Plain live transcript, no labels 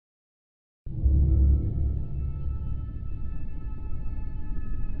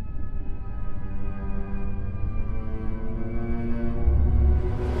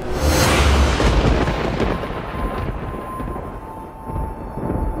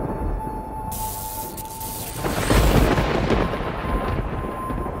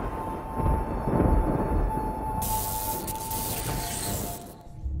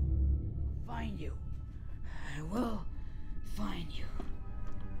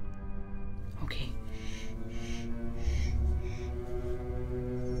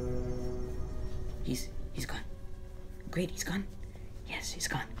great, he's gone. Yes, he's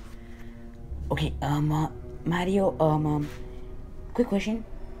gone. Okay, Mario, quick question.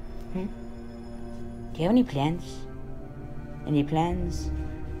 Do you have any plans? Any plans?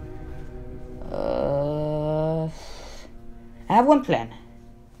 I have one plan.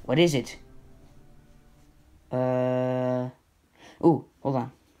 What is it? Ooh, hold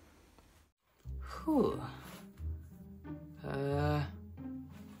on. Whew.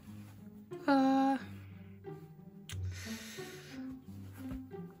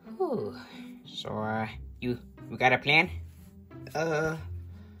 Whew. So, you got a plan?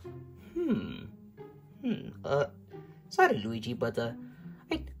 Sorry, Luigi, but,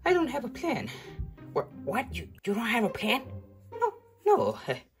 I don't have a plan. What? You don't have a plan? No.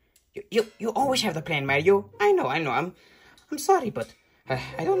 You always have the plan, Mario. I know. I'm sorry, but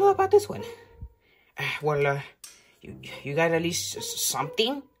I don't know about this one. Well, you got at least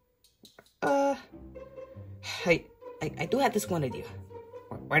something? I do have this one idea.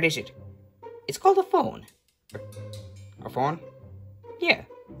 What is it? It's called a phone. A phone? Yeah.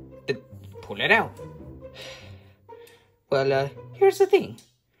 Pull it out. Well, here's the thing.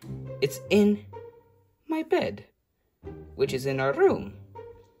 It's in my bed, which is in our room.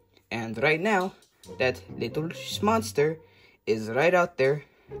 And right now, that little monster is right out there.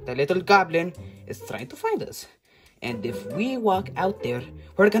 The little goblin is trying to find us. And if we walk out there,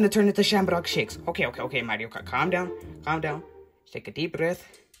 we're gonna turn into Shamrock Shakes. Okay, Mario, calm down. Take a deep breath.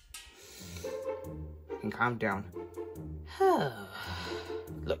 And calm down.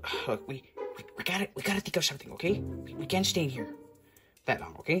 Look, we gotta think of something, okay? We can't stay in here that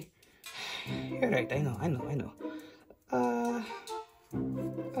long, okay? You're right, I know.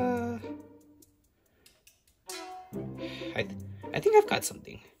 I think I've got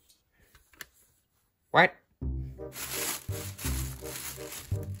something. What?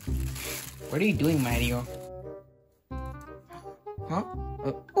 What are you doing, Mario? Huh?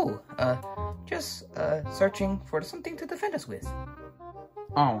 Just searching for something to defend us with.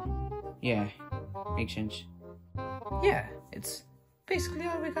 Oh, yeah, makes sense. Yeah, it's basically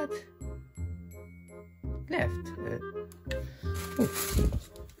all we got left.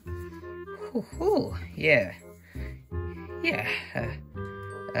 Yeah.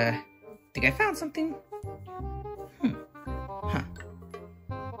 Think I found something?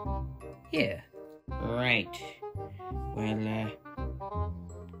 Yeah. Right. Well,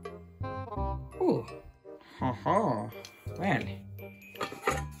 well,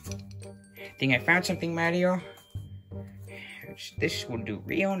 think I found something, Mario. This will do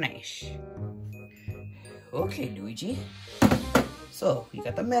real nice. Okay, Luigi. So, we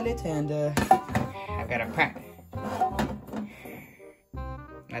got the mallet and, I've got a pot.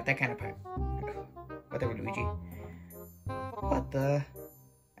 Not that kind of pot. Whatever, Luigi. But,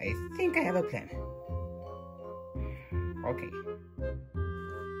 I think I have a plan. Okay.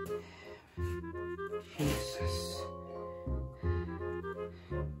 Jesus.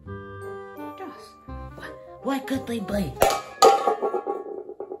 What could they be?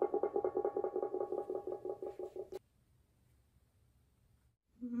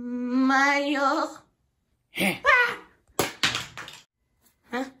 Mario.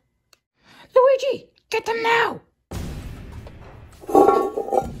 Huh? Luigi, get them now.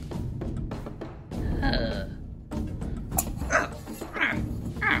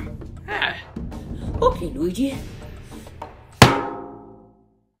 Okay, Luigi.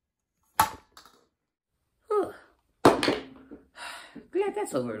 Glad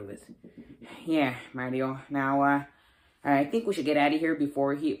that's over with. Yeah, Mario. Now, I think we should get out of here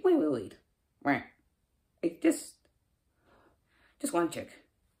before he... Wait. Right. Just want to check.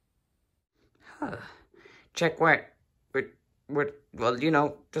 Check what? Well,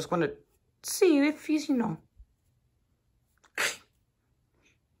 just want to see if he's,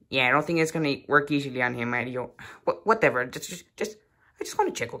 Yeah, I don't think it's gonna work easily on him, Mario. Whatever. I just want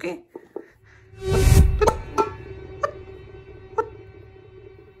to check, okay?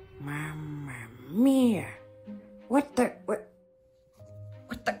 Mamma mia! Where'd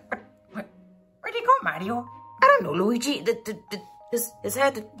he go, Mario? I don't know, Luigi. His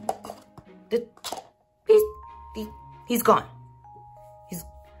head. He's gone.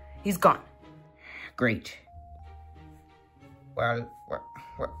 He's gone. Great. Well,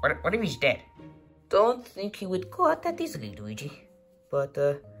 what if he's dead? Don't think he would go out that easily, Luigi. But,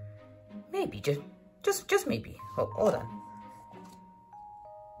 maybe, just maybe. Hold on.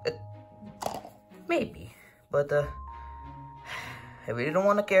 Maybe, but, I really don't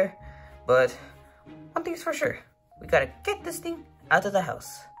want to care. But, one thing's for sure. We gotta get this thing out of the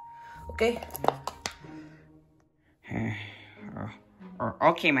house. Okay?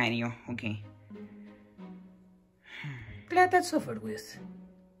 Okay, Mario. Okay. glad that's over with.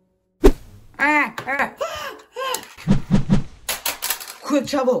 Quick,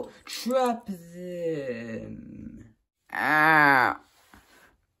 Chavo! Trap them! Ow!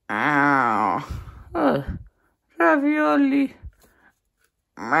 Ow! Ravioli!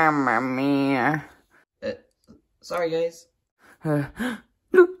 Mamma mia! Sorry, guys.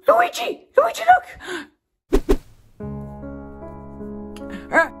 Luigi! Luigi, look!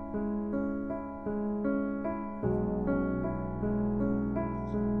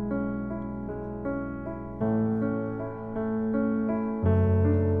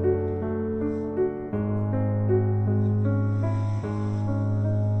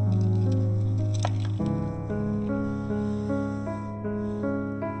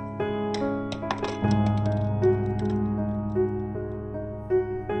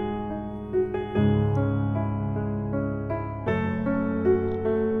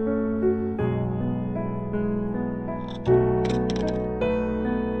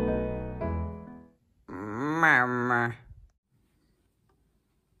 Mama.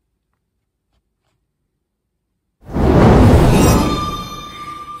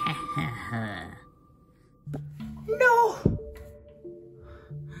 No.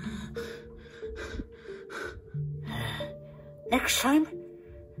 Next time,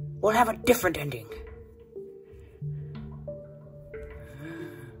 we'll have a different ending.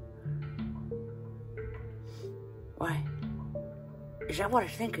 Why? Is that what I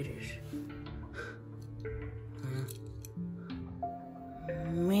think it is?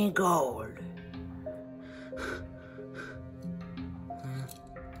 Me gold.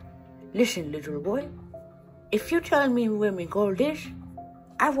 Listen, little boy. If you tell me where me gold is,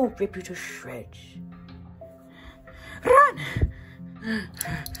 I won't rip you to shreds. Run!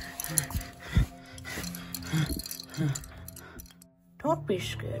 Don't be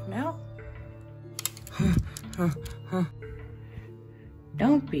scared now.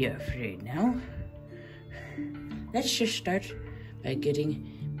 Don't be afraid now. Let's just start by getting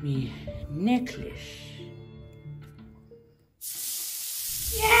me necklace.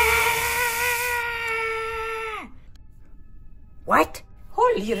 Yeah! What?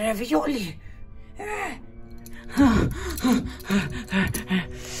 Holy ravioli!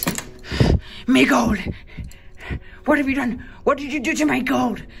 My gold! What have you done? What did you do to my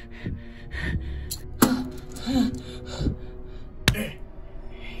gold?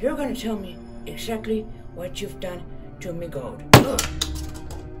 You're gonna tell me exactly what you've done to me gold.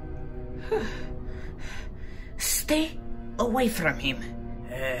 Stay away from him.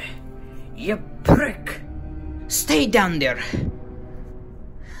 You prick. Stay down there.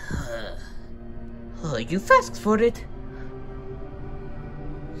 You've asked for it.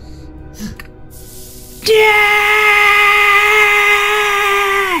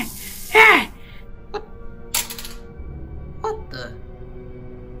 What the?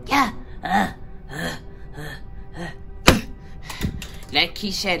 Yeah. Like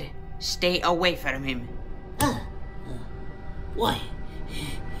he said, stay away from him. What?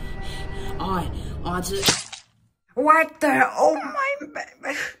 What the? Oh my!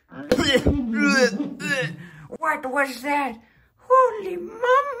 What was that? Holy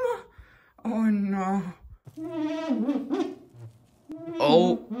mama! Oh no!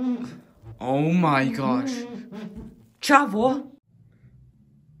 Oh my gosh! Chavo?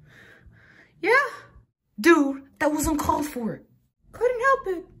 Yeah? Dude, that was uncalled for. Couldn't help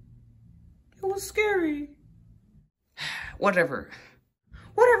it. It was scary. Whatever.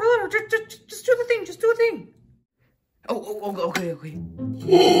 Just do the thing. Just do the thing. Okay.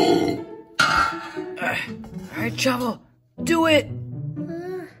 Alright, Chavo. Do it.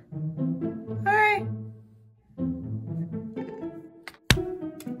 Alright.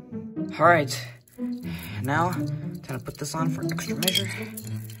 Alright. Now, time to put this on for extra measure.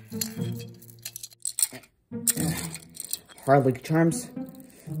 Hard like charms.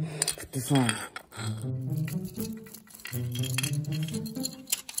 Put this on.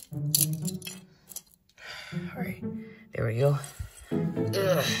 Alright, there we go.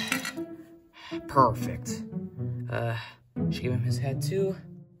 Perfect. Should give him his head too.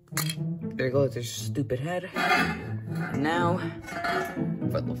 There you go, there's his stupid head. And now,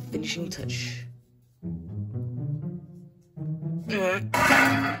 for the finishing touch.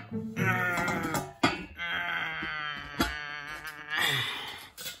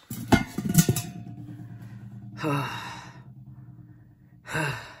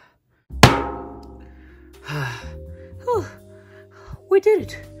 We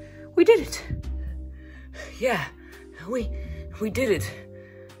did it. Yeah, we did it.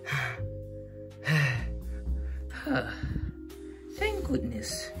 Thank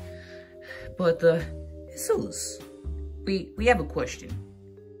goodness. But, Jesus, we have a question.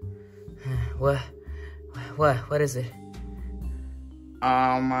 What is it?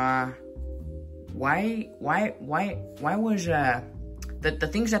 Why was the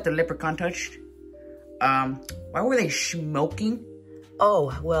things that the leprechaun touched, why were they smoking?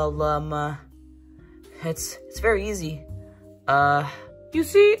 Oh, well, it's very easy. You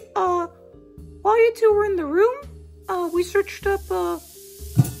see, while you two were in the room, we searched up,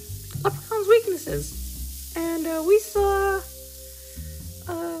 Leprechaun's weaknesses, and, we saw,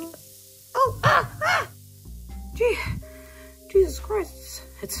 Jesus Christ,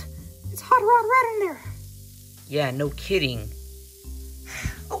 it's hot rod red in there. Yeah, no kidding.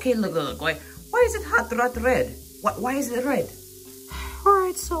 Okay, look, why is it hot rod red? Why is it red?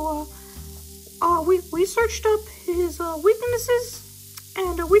 Alright, so, we searched up his, weaknesses,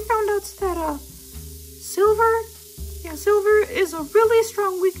 and, we found out that, silver is a really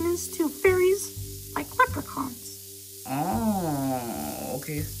strong weakness to fairies like leprechauns. Oh,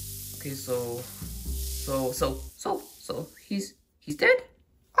 okay, so he's dead?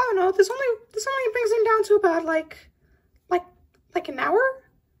 I don't know, this only brings him down to about, like an hour?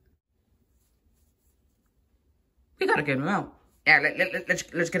 We gotta get him out. Yeah,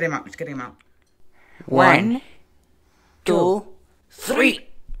 let's get him out. Let's get him out. 1, 2, 3.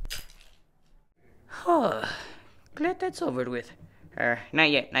 Oh, glad that's over with. Not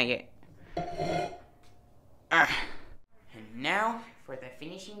yet. And now for the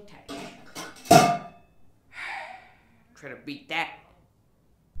finishing touch. Try to beat that.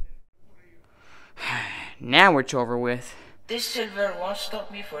 Now it's over with. This silver won't stop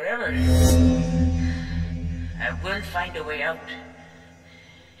me forever. I will find a way out.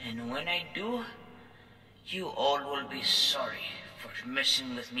 And when I do, you all will be sorry for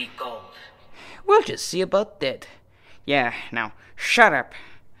messing with me gold. We'll just see about that. Yeah, now, shut up.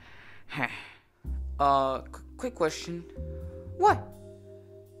 Quick question. What?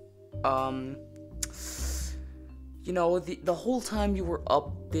 You know, the whole time you were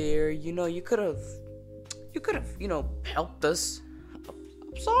up there, you know, you could have, you know, helped us.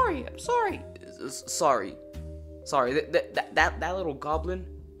 I'm sorry. Sorry, that little goblin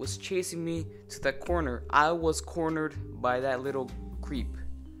was chasing me to that corner. I was cornered by that little creep.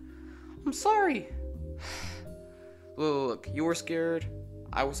 I'm sorry. Look, you were scared.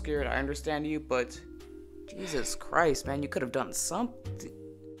 I was scared. I understand you, but Jesus Christ, man, you could have done something.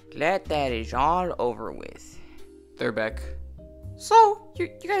 Glad that is all over with. They're back. So, you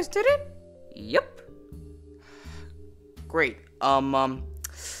guys did it? Yep. Great. Come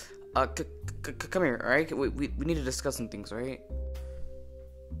here, alright? We need to discuss some things, alright?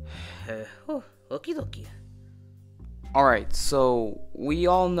 Okie dokie. Alright, so we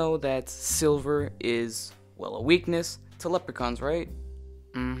all know that silver is, well, a weakness to leprechauns, right?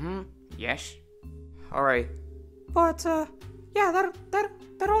 Mm-hmm. Yes. Alright. But, yeah,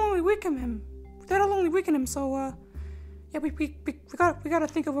 that'll only weaken him. That'll only weaken him, so, yeah, we gotta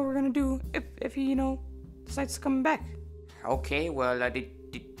think of what we're gonna do if he, you know, decides to come back. Okay, well, did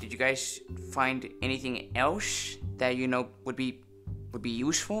you guys find anything else that, you know, would be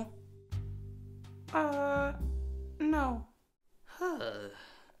useful? No.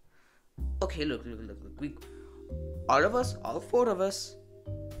 Okay, look. All 4 of us,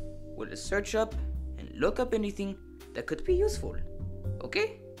 will just search up and look up anything that could be useful.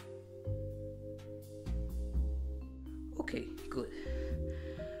 Okay? Okay, good.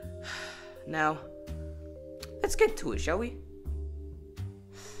 Now, let's get to it, shall we?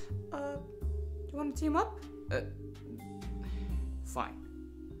 You wanna team up?